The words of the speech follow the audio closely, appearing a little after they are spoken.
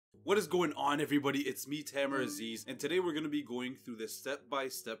What is going on, everybody? It's me, Tamer Azizz, and today we're going to be going through the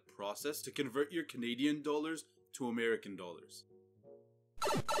step-by-step process to convert your Canadian dollars to American dollars.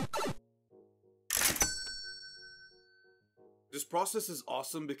 This process is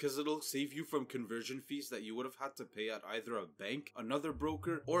awesome because it'll save you from conversion fees that you would have had to pay at either a bank, another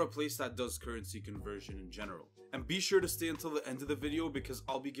broker, or a place that does currency conversion in general. And be sure to stay until the end of the video because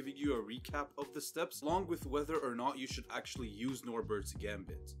I'll be giving you a recap of the steps along with whether or not you should actually use Norbert's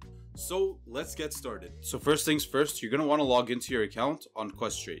Gambit. So let's get started. So first things first, you're going to want to log into your account on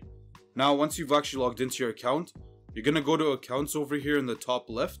Questrade. Now once you've actually logged into your account, you're going to go to accounts over here in the top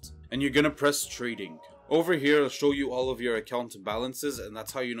left and you're going to press trading. Over here, it'll show you all of your account balances, and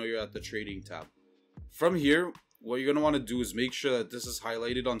that's how you know you're at the trading tab. From here, what you're going to want to do is make sure that this is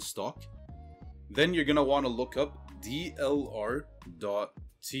highlighted on stock. Then you're going to want to look up DLR.TO.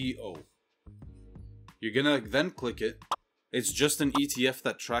 You're going to then click it. It's just an ETF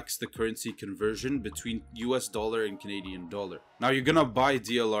that tracks the currency conversion between US dollar and Canadian dollar. Now you're going to buy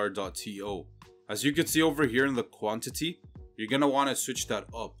DLR.TO. As you can see over here in the quantity, you're going to want to switch that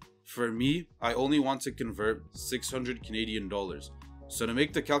up. For me, I only want to convert 600 Canadian dollars. So to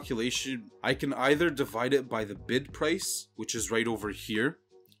make the calculation, I can either divide it by the bid price, which is right over here,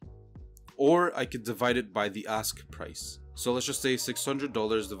 or I could divide it by the ask price. So let's just say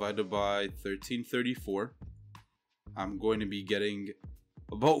 $600 divided by 1334. I'm going to be getting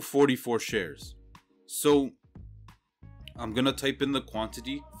about 44 shares. So I'm going to type in the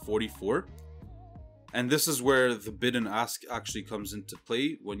quantity 44. And this is where the bid and ask actually comes into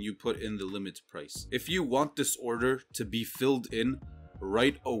play when you put in the limit price. If you want this order to be filled in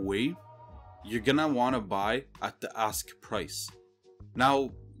right away, you're gonna want to buy at the ask price.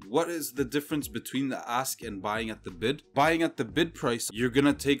 Now, what is the difference between the ask and buying at the bid? Buying at the bid price, you're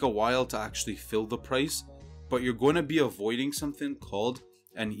gonna take a while to actually fill the price, but you're going to be avoiding something called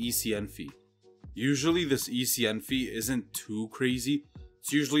an ECN fee. Usually this ECN fee isn't too crazy.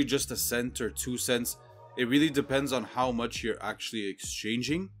 It's usually just a cent or 2 cents. It really depends on how much you're actually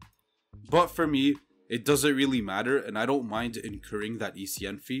exchanging. But for me, it doesn't really matter and I don't mind incurring that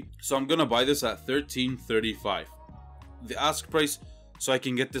ECN fee. So I'm gonna buy this at $13.35. The ask price, so I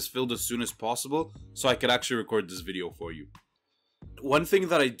can get this filled as soon as possible so I could actually record this video for you. One thing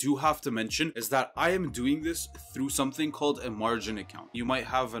that I do have to mention is that I am doing this through something called a margin account. You might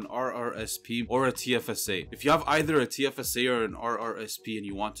have an RRSP or a TFSA. If you have either a TFSA or an RRSP and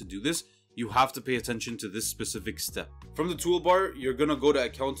you want to do this, you have to pay attention to this specific step. From the toolbar, you're going to go to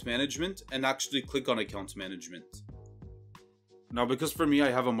account management and actually click on account management. Now, because for me, I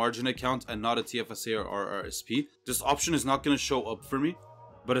have a margin account and not a TFSA or RRSP, this option is not going to show up for me.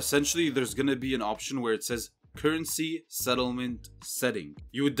 But essentially, there's going to be an option where it says currency settlement setting.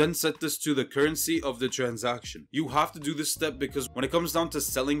 You would then set this to the currency of the transaction. You have to do this step because when it comes down to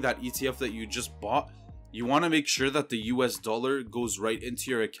selling that ETF that you just bought, you want to make sure that the US dollar goes right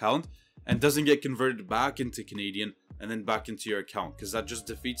into your account and doesn't get converted back into Canadian and then back into your account, because that just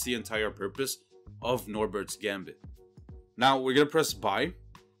defeats the entire purpose of Norbert's Gambit. Now we're going to press buy.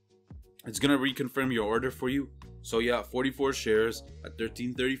 It's going to reconfirm your order for you. So yeah, 44 shares at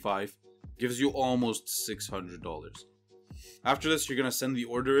 $13.35. Gives you almost $600. After this, you're gonna send the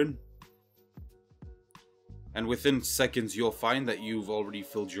order in, and within seconds you'll find that you've already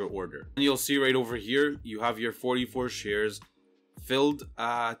filled your order. And you'll see right over here you have your 44 shares filled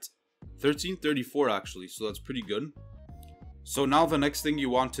at $13.34 actually, so that's pretty good. So now the next thing you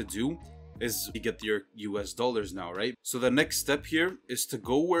want to do is you get your US dollars now, right? So the next step here is to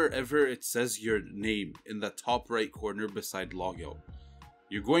go wherever it says your name in the top right corner beside logout.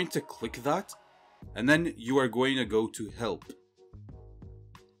 You're going to click that, and then you are going to go to help.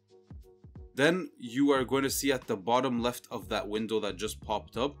 Then you are going to see at the bottom left of that window that just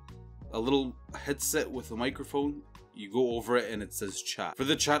popped up, a little headset with a microphone. You go over it and it says chat. For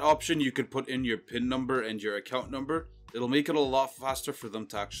the chat option, you could put in your PIN number and your account number. It'll make it a lot faster for them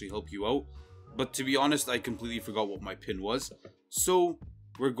to actually help you out. But to be honest, I completely forgot what my PIN was. So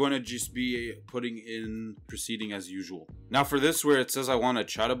we're going to just be putting in proceeding as usual. Now for this, where it says I want to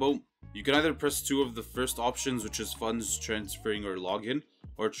chat about, you can either press 2 of the first options, which is funds transferring or login,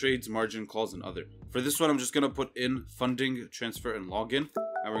 or trades, margin calls, and other. For this one, I'm just going to put in funding, transfer, and login,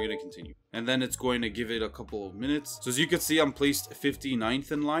 and we're going to continue. And then it's going to give it a couple of minutes. So as you can see, I'm placed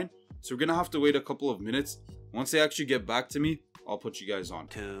 59th in line. So we're going to have to wait a couple of minutes. Once they actually get back to me, I'll put you guys on.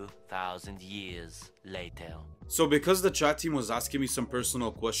 2,000 years later. So because the chat team was asking me some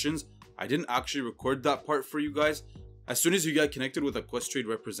personal questions, I didn't actually record that part for you guys. As soon as you get connected with a Questrade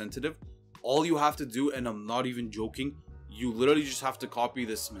representative, all you have to do, and I'm not even joking, you literally just have to copy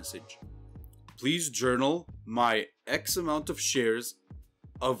this message. Please journal my X amount of shares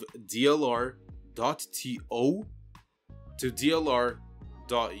of DLR.TO to DLR.U.TO.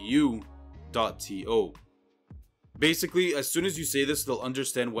 Basically, as soon as you say this, they'll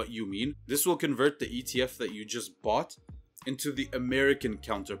understand what you mean. This will convert the ETF that you just bought into the American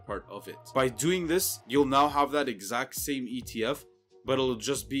counterpart of it. By doing this, you'll now have that exact same ETF, but it'll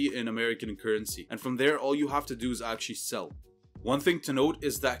just be in American currency. And from there, all you have to do is actually sell. One thing to note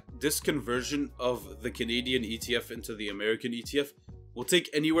is that this conversion of the Canadian ETF into the American ETF will take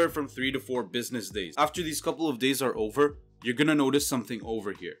anywhere from 3 to 4 business days. After these couple of days are over, you're gonna notice something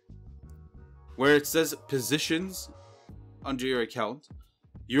over here, where it says positions under your account.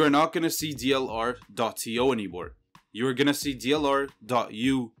 You are not gonna see DLR.TO anymore. You are gonna see DLR.U.TO.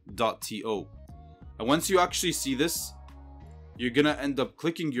 And once you actually see this, you're gonna end up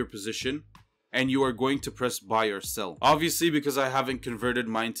clicking your position and you are going to press buy or sell. Obviously, because I haven't converted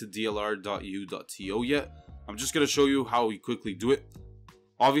mine to DLR.U.TO yet, I'm just gonna show you how we quickly do it.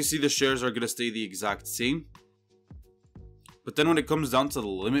 Obviously, the shares are gonna stay the exact same. But then when it comes down to the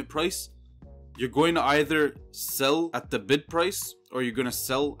limit price, you're going to either sell at the bid price or you're going to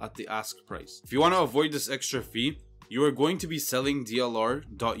sell at the ask price. If you want to avoid this extra fee, you are going to be selling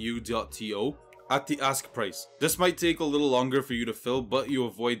DLR.U.TO at the ask price. This might take a little longer for you to fill, but you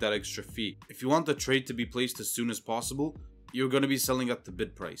avoid that extra fee. If you want the trade to be placed as soon as possible, you're going to be selling at the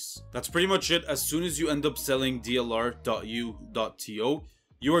bid price. That's pretty much it. As soon as you end up selling DLR.U.TO,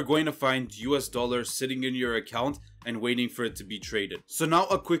 you are going to find US dollars sitting in your account and waiting for it to be traded. So now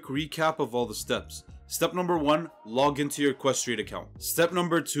a quick recap of all the steps. Step number 1, log into your Questrade account. Step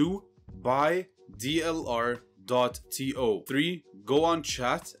number 2, buy DLR.TO. 3, go on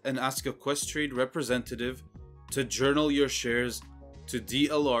chat and ask a Questrade representative to journal your shares to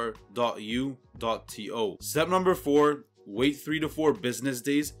DLR.U.TO. Step number 4, wait 3 to 4 business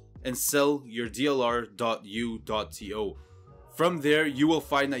days and sell your DLR.U.TO. From there, you will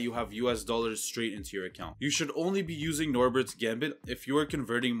find that you have US dollars straight into your account. You should only be using Norbert's Gambit if you are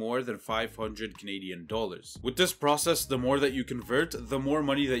converting more than 500 Canadian dollars. With this process, the more that you convert, the more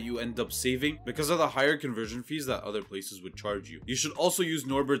money that you end up saving because of the higher conversion fees that other places would charge you. You should also use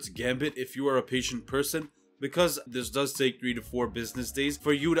Norbert's Gambit if you are a patient person, because this does take 3 to 4 business days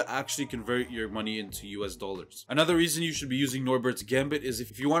for you to actually convert your money into US dollars. Another reason you should be using Norbert's Gambit is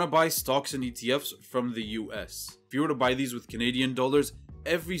if you want to buy stocks and ETFs from the US. If you were to buy these with Canadian dollars,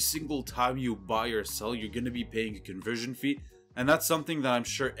 every single time you buy or sell, you're going to be paying a conversion fee. And that's something that I'm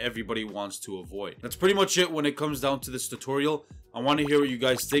sure everybody wants to avoid. That's pretty much it when it comes down to this tutorial. I want to hear what you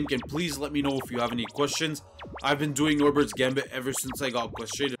guys think, and please let me know if you have any questions. I've been doing Norbert's Gambit ever since I got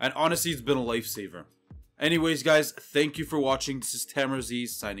Questrade, and honestly, it's been a lifesaver. Anyways, guys, thank you for watching. This is Azizz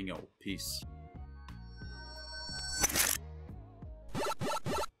signing out. Peace.